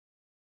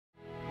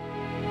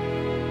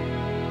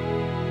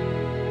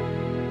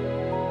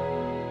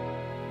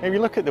If you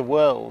look at the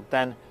world,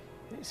 then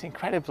it's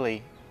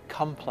incredibly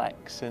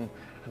complex and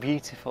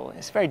beautiful.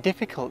 It's very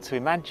difficult to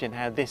imagine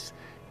how this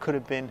could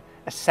have been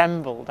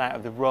assembled out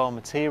of the raw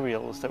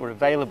materials that were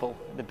available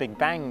at the Big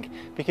Bang,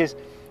 because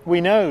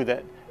we know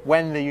that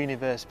when the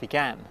universe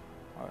began,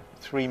 or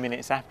 3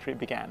 minutes after it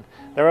began,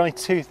 there were only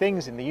two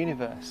things in the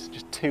universe,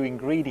 just two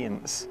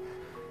ingredients.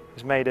 It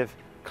was made of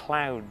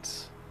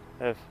clouds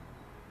of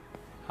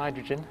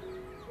hydrogen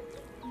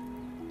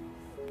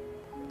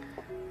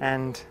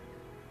and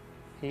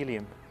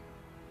helium.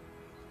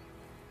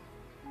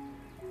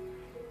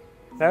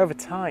 Now, over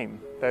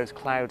time, those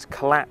clouds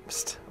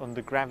collapsed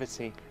under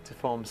gravity to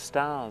form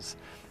stars,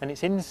 and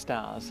it's in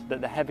stars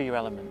that the heavier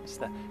elements,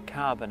 the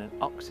carbon and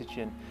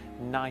oxygen,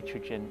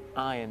 nitrogen,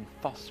 iron,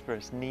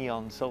 phosphorus,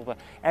 neon, sulfur,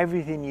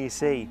 everything you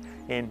see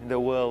in the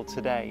world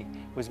today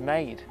was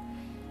made.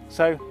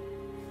 So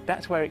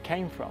that's where it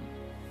came from.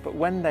 But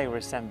when they were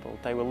assembled,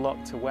 they were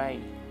locked away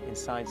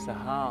inside the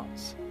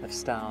hearts of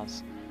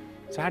stars.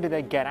 So how did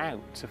they get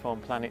out to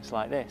form planets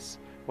like this?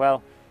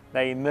 Well,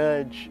 they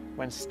emerge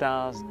when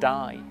stars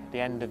die at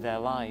the end of their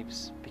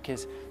lives,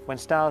 because when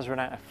stars run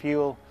out of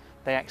fuel,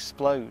 they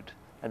explode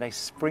and they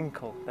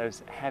sprinkle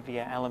those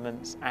heavier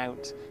elements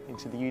out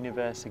into the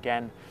universe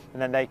again,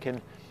 and then they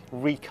can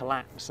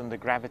recollapse under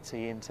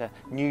gravity into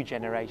new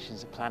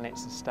generations of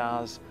planets and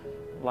stars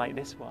like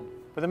this one.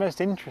 But the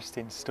most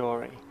interesting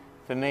story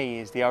for me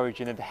is the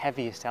origin of the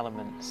heaviest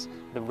elements,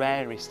 the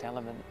rarest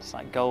elements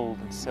like gold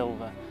and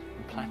silver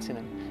and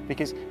platinum,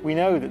 because we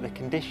know that the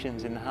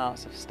conditions in the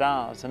hearts of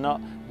stars are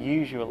not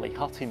usually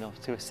hot enough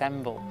to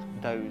assemble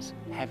those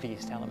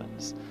heaviest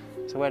elements.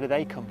 So where do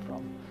they come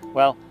from?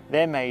 Well,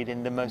 they're made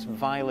in the most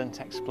violent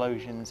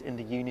explosions in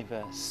the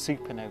universe,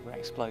 supernova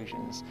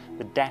explosions,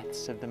 the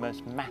deaths of the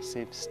most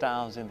massive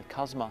stars in the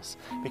cosmos,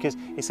 because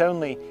it's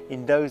only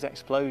in those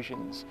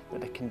explosions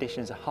that the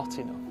conditions are hot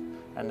enough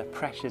and the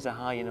pressures are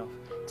high enough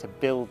to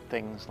build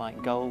things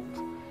like gold.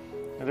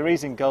 And the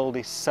reason gold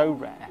is so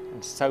rare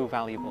and so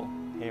valuable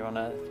here on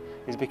Earth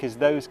is because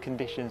those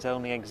conditions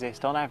only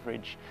exist on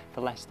average for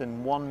less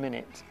than 1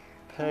 minute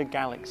per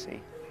galaxy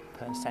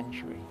per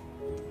century.